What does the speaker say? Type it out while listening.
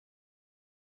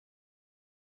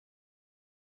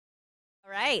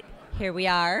All right, here we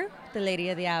are, the lady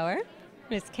of the hour,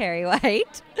 Miss Carrie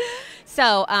White.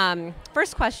 So,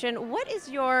 first question, what is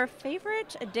your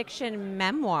favorite addiction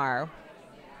memoir?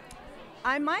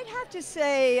 I might have to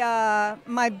say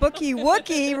my bookie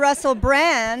Wookie, Russell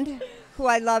Brand, who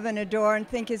I love and adore and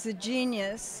think is a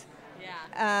genius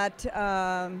at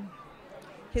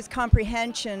his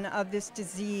comprehension of this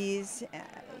disease.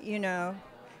 You know,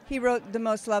 he wrote the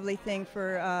most lovely thing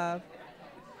for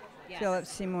Philip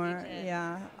Seymour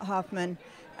Hoffman.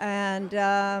 And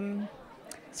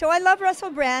so I love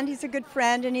Russell Brand. He's a good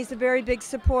friend, and he's a very big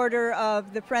supporter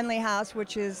of the Friendly House,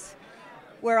 which is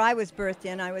where I was birthed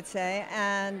in, I would say.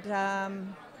 And,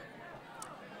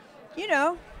 you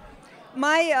know,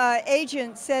 my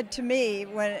agent said to me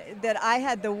that I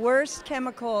had the worst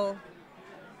chemical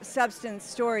substance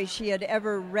story she had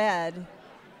ever read,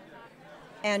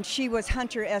 and she was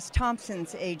Hunter S.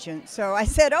 Thompson's agent. So I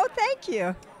said, oh, thank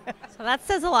you. So that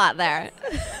says a lot there.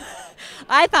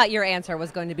 I thought your answer was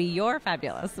going to be You're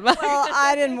Fabulous. Well,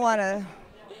 I didn't want to.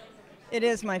 It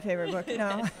is my favorite book,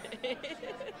 no.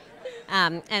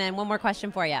 And then one more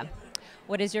question for you.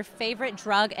 What is your favorite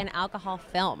drug and alcohol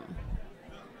film?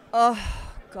 Oh,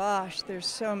 gosh, there's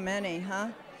so many, huh?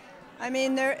 I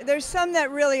mean, there's some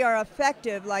that really are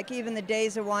effective, like even The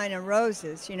Days of Wine and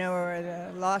Roses, you know, or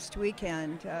The Lost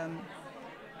Weekend.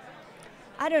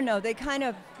 I don't know. They kind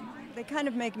of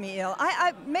make me ill.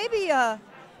 Maybe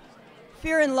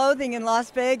Fear and Loathing in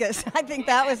Las Vegas. I think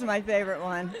that was my favorite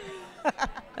one.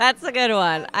 That's a good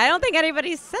one. I don't think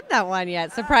anybody's said that one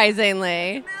yet,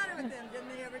 surprisingly. What's the matter with them? Didn't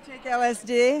they ever take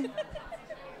LSD?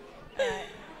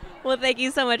 Well, thank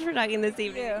you so much for talking this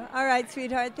evening. All right,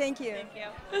 sweetheart. Thank you. Thank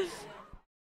you.